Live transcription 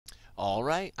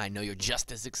Alright, I know you're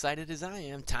just as excited as I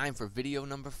am. Time for video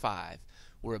number 5.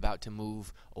 We're about to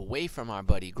move away from our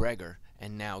buddy Gregor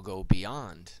and now go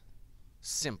beyond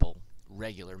simple,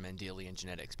 regular Mendelian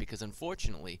genetics, because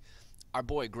unfortunately our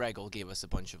boy Gregor gave us a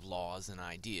bunch of laws and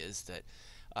ideas that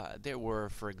there were,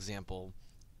 for example,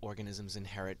 organisms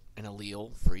inherit an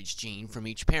allele for each gene from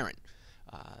each parent.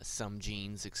 Some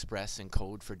genes express and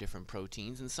code for different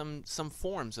proteins, and some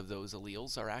forms of those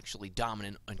alleles are actually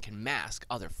dominant and can mask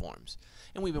other forms.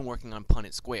 And we've been working on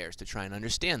Punnett squares to try and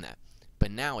understand that.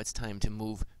 But now it's time to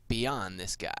move beyond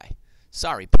this guy.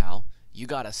 Sorry, pal, you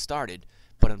got us started,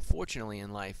 but unfortunately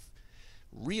in life,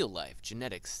 real life,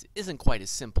 genetics isn't quite as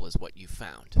simple as what you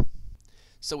found.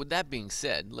 So with that being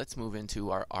said, let's move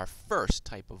into our first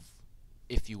type of,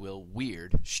 if you will,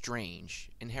 weird, strange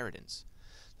inheritance.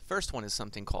 First one is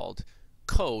something called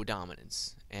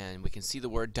co-dominance, and we can see the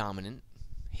word dominant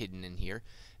hidden in here,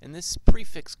 and this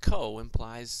prefix co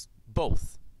implies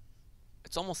both.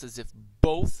 It's almost as if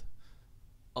both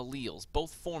alleles,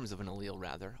 both forms of an allele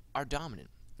rather, are dominant.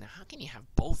 Now how can you have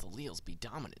both alleles be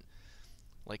dominant?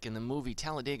 Like in the movie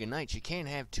Talladega Nights, you can't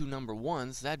have two number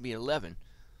ones, that'd be 11.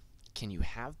 Can you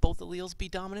have both alleles be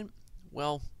dominant?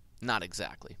 Well, not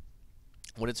exactly.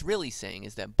 What it's really saying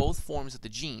is that both forms of the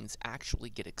genes actually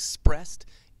get expressed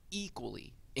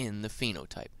equally in the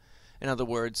phenotype. In other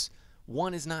words,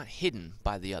 one is not hidden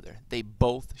by the other. They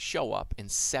both show up in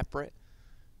separate,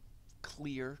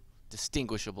 clear,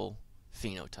 distinguishable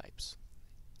phenotypes.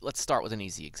 Let's start with an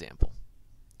easy example.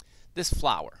 This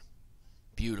flower.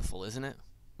 Beautiful, isn't it?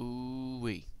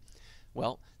 Ooh-wee.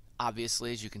 Well,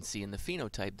 obviously, as you can see in the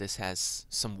phenotype, this has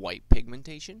some white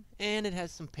pigmentation and it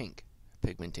has some pink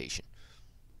pigmentation.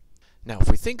 Now,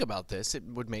 if we think about this, it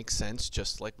would make sense,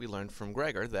 just like we learned from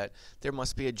Gregor, that there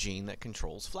must be a gene that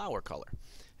controls flower color.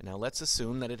 And now let's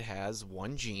assume that it has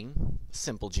one gene, a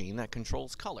simple gene, that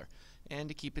controls color. And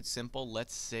to keep it simple,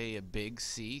 let's say a big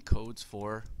C codes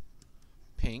for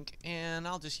pink, and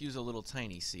I'll just use a little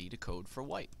tiny c to code for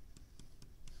white.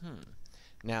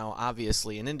 Now,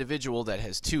 obviously, an individual that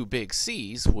has two big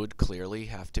C's would clearly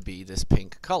have to be this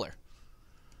pink color.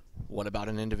 What about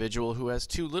an individual who has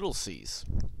two little c's?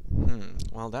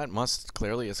 Well, that must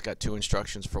clearly, it's got two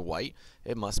instructions for white.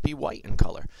 It must be white in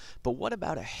color. But what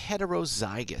about a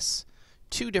heterozygous?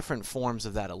 Two different forms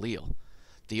of that allele.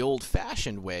 The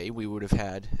old-fashioned way we would have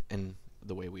had, and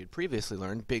the way we had previously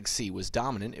learned, big C was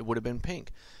dominant, it would have been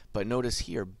pink. But notice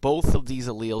here, both of these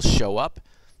alleles show up.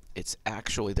 It's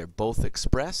actually, they're both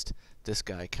expressed. This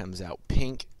guy comes out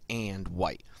pink and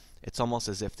white. It's almost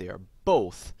as if they are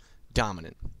both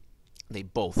dominant. They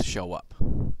both show up.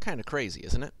 Kind of crazy,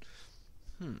 isn't it?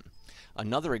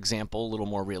 Another example, a little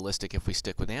more realistic if we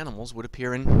stick with animals, would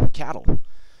appear in cattle.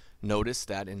 Notice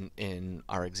that in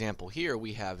our example here,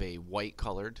 we have a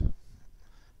white-colored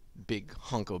big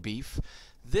hunk of beef.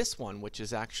 This one, which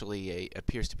is actually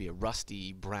appears to be a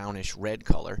rusty brownish red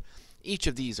color, each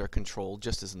of these are controlled,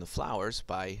 just as in the flowers,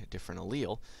 by a different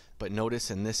allele. But notice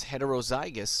in this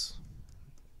heterozygous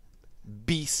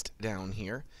beast down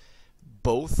here,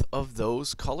 both of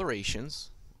those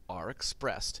colorations are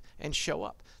expressed and show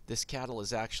up. This cattle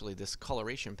is actually, this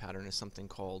coloration pattern is something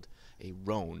called a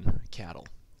roan cattle.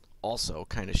 Also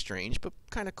kind of strange, but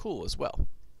kind of cool as well.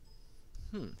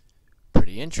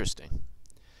 Pretty interesting.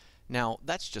 Now,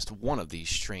 that's just one of these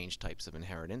strange types of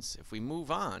inheritance. If we move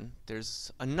on,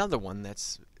 there's another one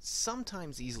that's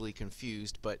sometimes easily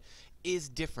confused, but is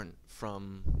different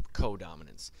from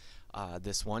codominance.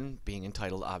 This one being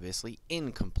entitled, obviously,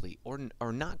 incomplete,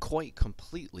 or not quite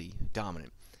completely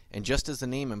dominant. And just as the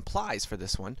name implies for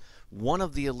this one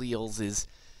of the alleles is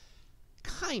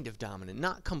kind of dominant,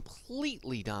 not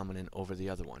completely dominant over the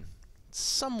other one. It's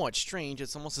somewhat strange.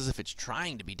 It's almost as if it's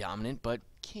trying to be dominant, but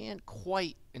can't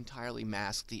quite entirely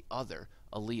mask the other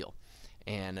allele.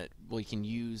 And we can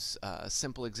use a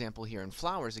simple example here in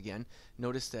flowers again.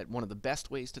 Notice that one of the best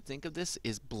ways to think of this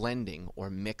is blending or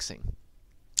mixing.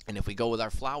 And if we go with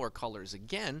our flower colors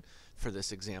again for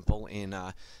this example,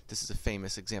 this is a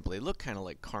famous example. They look kind of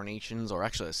like carnations, or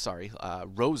actually, sorry,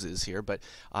 roses here, but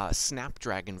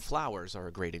snapdragon flowers are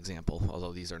a great example,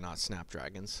 although these are not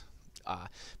snapdragons.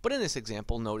 But in this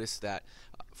example, notice that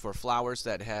for flowers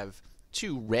that have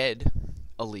two red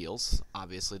alleles,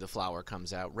 obviously the flower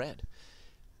comes out red.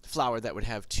 The flower that would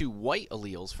have two white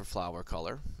alleles for flower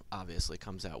color obviously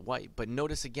comes out white. But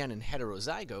notice again in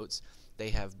heterozygotes,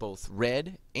 they have both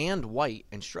red and white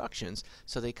instructions,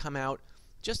 so they come out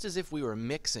just as if we were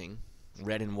mixing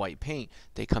red and white paint.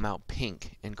 They come out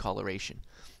pink in coloration.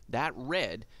 That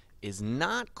red is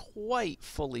not quite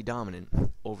fully dominant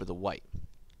over the white.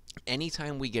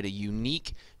 Anytime we get a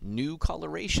unique new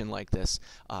coloration like this,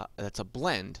 that's a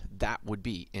blend, that would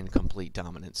be incomplete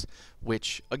dominance,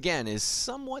 which again is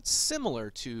somewhat similar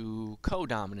to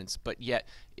codominance, but yet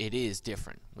it is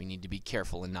different. We need to be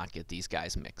careful and not get these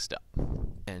guys mixed up.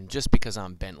 And just because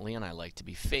I'm Bentley and I like to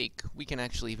be fake, we can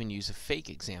actually even use a fake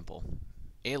example.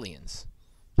 Aliens.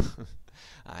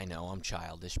 I know, I'm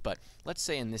childish, but let's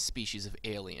say in this species of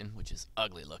alien, which is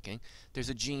ugly looking, there's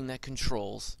a gene that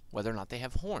controls whether or not they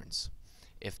have horns.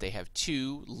 If they have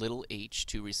two little h,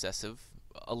 two recessive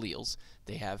alleles,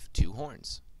 they have two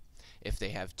horns. If they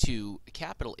have two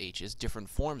capital H's, different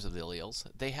forms of the alleles,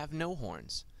 they have no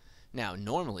horns. Now,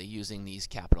 normally, using these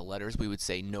capital letters, we would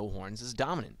say no horns is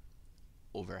dominant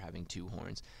over having two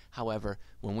horns. However,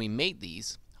 when we mate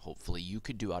these, hopefully you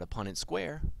could do out a Punnett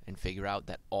square and figure out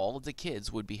that all of the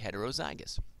kids would be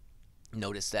heterozygous.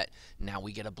 Notice that now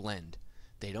we get a blend.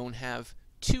 They don't have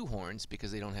two horns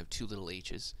because they don't have two little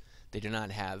h's. They do not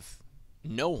have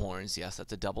no horns. Yes,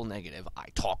 that's a double negative. I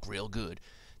talk real good.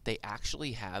 They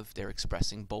actually have, they're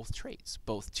expressing both traits,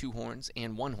 both two horns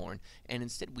and one horn, and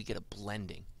instead we get a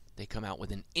blending. They come out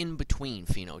with an in-between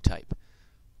phenotype,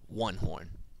 one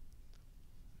horn.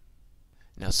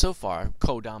 Now, so far,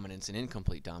 codominance and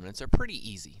incomplete dominance are pretty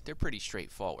easy. They're pretty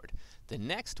straightforward. The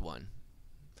next one,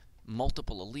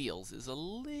 multiple alleles, is a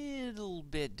little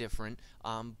bit different,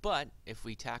 but if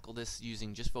we tackle this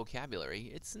using just vocabulary,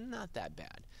 it's not that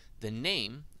bad. The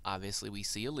name, obviously, we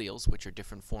see alleles, which are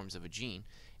different forms of a gene.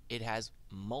 It has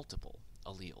multiple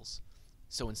alleles.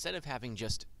 So instead of having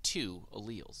just two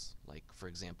alleles, like, for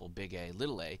example, big A,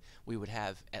 little a, we would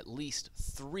have at least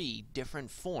 3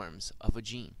 different forms of a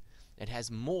gene. It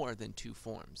has more than 2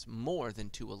 forms, more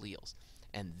than 2 alleles.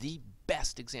 And the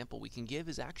best example we can give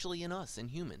is actually in us, in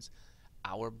humans,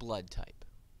 our blood type.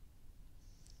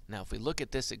 Now, if we look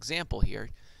at this example here,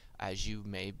 as you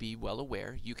may be well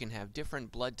aware, you can have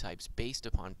different blood types based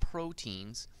upon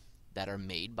proteins that are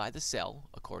made by the cell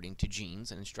according to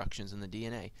genes and instructions in the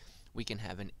DNA. We can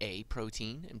have an A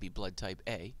protein and be blood type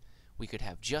A. We could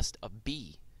have just a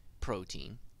B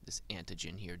protein, this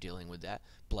antigen here dealing with that,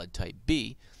 blood type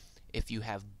B. If you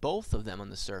have both of them on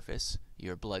the surface,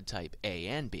 you're blood type A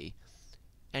and B.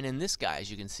 And in this guy, as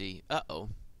you can see,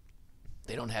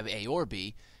 they don't have A or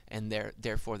B, and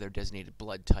therefore they're designated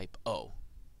blood type O.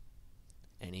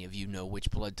 Any of you know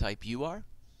which blood type you are?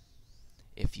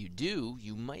 If you do,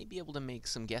 you might be able to make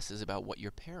some guesses about what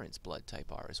your parents' blood type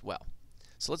are as well.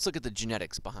 So let's look at the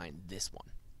genetics behind this one.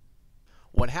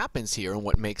 What happens here, and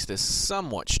what makes this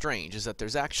somewhat strange, is that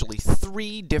there's actually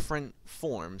 3 different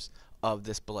forms of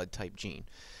this blood type gene.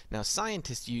 Now,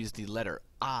 scientists use the letter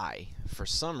I for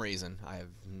some reason, I'm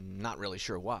not really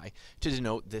sure why, to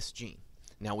denote this gene.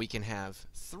 Now, we can have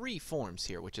 3 forms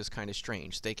here, which is kind of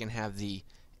strange. They can have the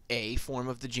A form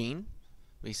of the gene.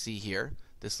 We see here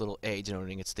this little A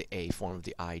denoting it's the A form of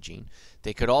the I gene.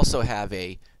 They could also have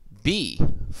a B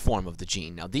form of the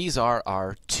gene. Now, these are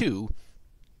our 2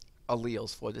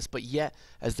 alleles for this, but yet,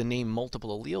 as the name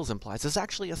multiple alleles implies, there's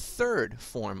actually a 3rd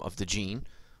form of the gene,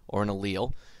 or an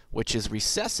allele, which is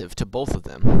recessive to both of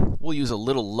them. We'll use a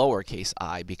little lowercase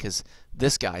I because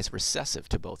this guy's recessive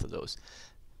to both of those.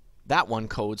 That one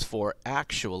codes for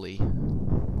actually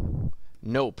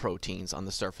no proteins on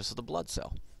the surface of the blood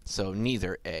cell, so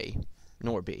neither A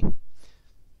nor B.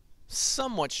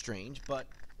 Somewhat strange, but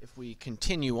if we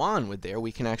continue on with there,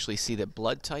 we can actually see that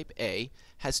blood type A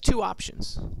has 2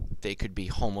 options. They could be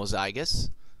homozygous,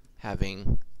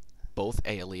 having both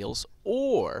A alleles,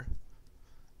 or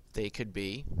they could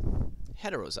be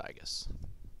heterozygous.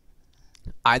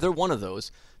 Either one of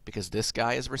those, because this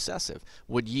guy is recessive,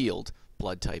 would yield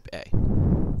blood type A.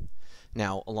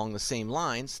 Now, along the same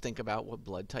lines, think about what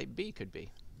blood type B could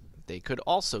be. They could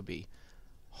also be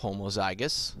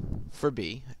homozygous for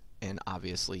B, and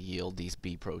obviously yield these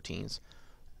B proteins,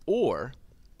 or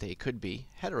they could be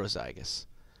heterozygous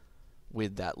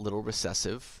with that little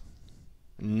recessive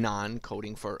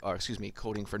coding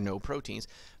for no proteins.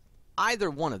 Either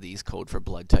one of these code for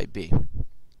blood type B.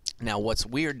 Now, what's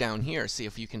weird down here, see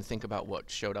if you can think about what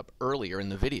showed up earlier in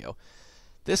the video.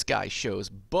 This guy shows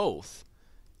both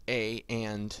A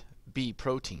and B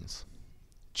proteins.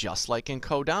 Just like in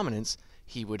codominance,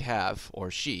 he would have, or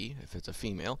she, if it's a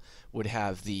female, would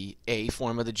have the A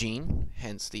form of the gene,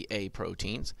 hence the A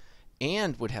proteins,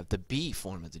 and would have the B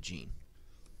form of the gene,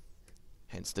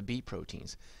 hence the B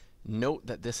proteins. Note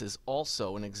that this is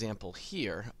also an example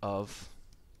here of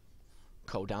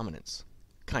codominance.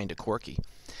 Kind of quirky.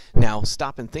 Now,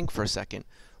 stop and think for a second.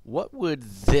 What would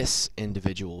this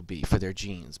individual be for their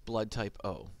genes? Blood type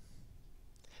O.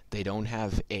 They don't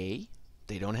have A,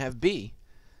 they don't have B.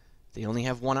 They only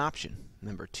have one option.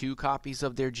 Remember, 2 copies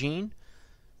of their gene.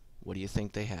 What do you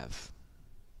think they have?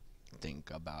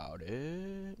 Think about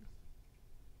it.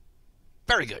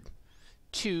 Very good.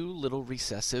 2 little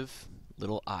recessive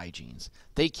little I genes.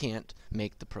 They can't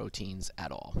make the proteins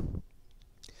at all.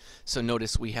 So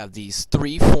notice we have these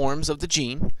 3 forms of the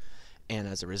gene, and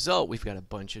as a result, we've got a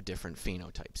bunch of different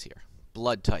phenotypes here.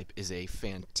 Blood type is a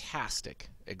fantastic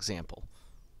example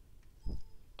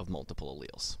of multiple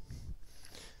alleles.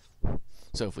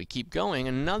 So if we keep going,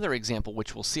 another example,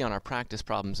 which we'll see on our practice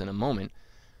problems in a moment.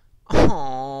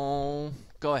 Oh,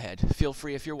 go ahead. Feel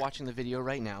free, if you're watching the video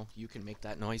right now, you can make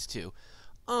that noise too.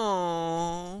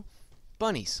 Oh,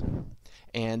 bunnies.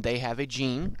 And they have a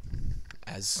gene,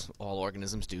 as all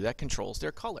organisms do, that controls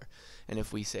their color. And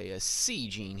if we say a C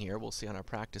gene here, we'll see on our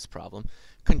practice problem,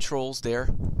 controls their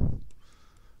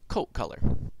coat color.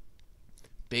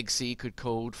 Big C could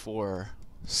code for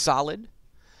solid,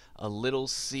 a little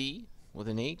c with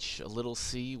an H, a little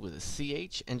c with a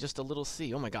CH, and just a little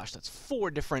c. Oh my gosh, that's 4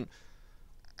 different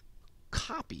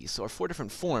copies or 4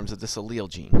 different forms of this allele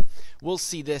gene. We'll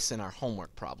see this in our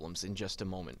homework problems in just a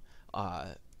moment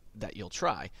that you'll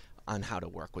try on how to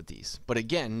work with these. But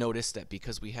again, notice that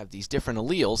because we have these different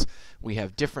alleles, we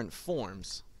have different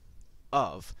forms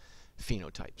of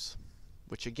phenotypes,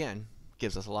 which again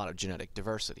gives us a lot of genetic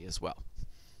diversity as well.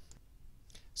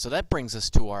 So that brings us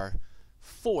to our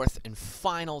 4th and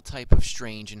final type of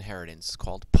strange inheritance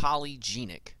called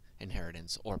polygenic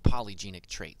inheritance or polygenic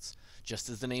traits. Just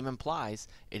as the name implies,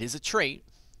 it is a trait.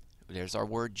 There's our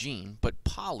word gene, but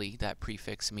poly, that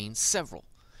prefix, means several.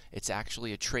 It's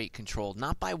actually a trait controlled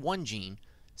not by one gene,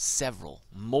 several,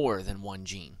 more than one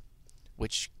gene,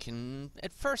 which can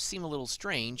at first seem a little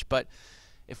strange, but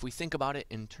if we think about it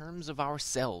in terms of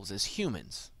ourselves as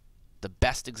humans, the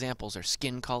best examples are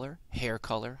skin color, hair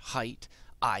color, height,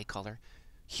 eye color,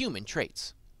 human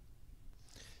traits.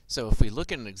 So if we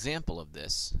look at an example of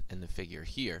this in the figure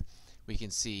here, we can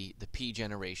see the P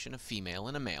generation, a female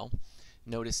and a male.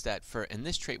 Notice that in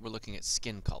this trait we're looking at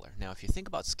skin color. Now if you think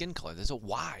about skin color, there's a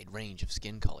wide range of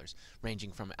skin colors,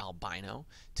 ranging from albino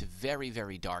to very,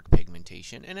 very dark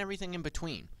pigmentation and everything in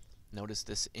between. Notice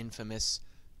this infamous,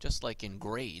 just like in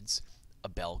grades, a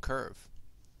bell curve.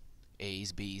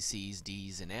 A's, B's, C's,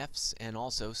 D's, and F's, and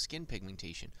also skin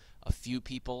pigmentation. A few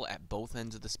people at both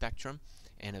ends of the spectrum,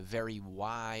 and a very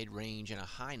wide range and a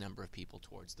high number of people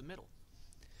towards the middle.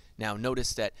 Now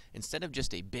notice that instead of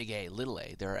just a big A, little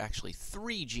a, there are actually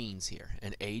 3 genes here.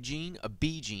 An A gene, a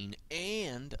B gene,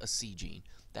 and a C gene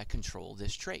that control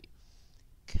this trait.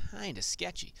 Kind of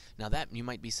sketchy. Now that you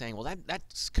might be saying, well,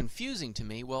 that's confusing to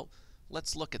me. Well,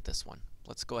 let's look at this one.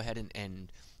 Let's go ahead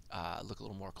and look a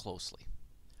little more closely.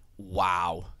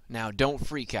 Wow. Now don't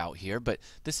freak out here, but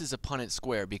this is a Punnett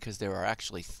square because there are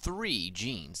actually 3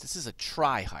 genes. This is a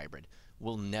trihybrid.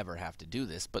 We'll never have to do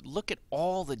this, but look at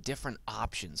all the different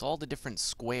options, all the different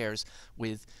squares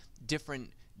with different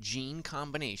gene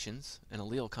combinations and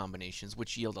allele combinations,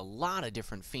 which yield a lot of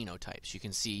different phenotypes. You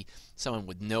can see someone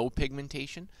with no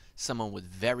pigmentation, someone with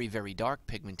very, very dark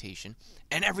pigmentation,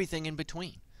 and everything in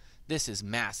between. This is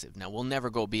massive. Now we'll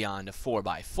never go beyond a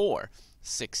 4x4,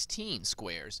 16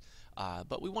 squares,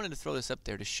 but we wanted to throw this up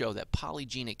there to show that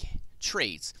polygenic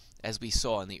traits, as we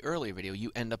saw in the earlier video,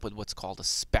 you end up with what's called a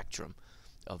spectrum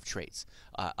of traits,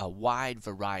 a wide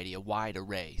variety, a wide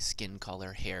array, skin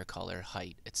color, hair color,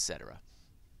 height, etc.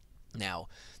 Now,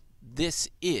 this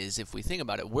is, if we think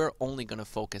about it, we're only going to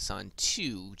focus on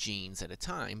 2 genes at a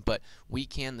time, but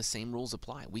the same rules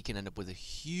apply. We can end up with a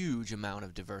huge amount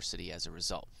of diversity as a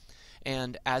result.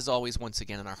 And as always, once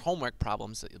again, in our homework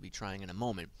problems that you'll be trying in a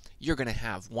moment, you're going to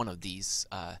have one of these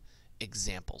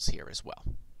examples here as well.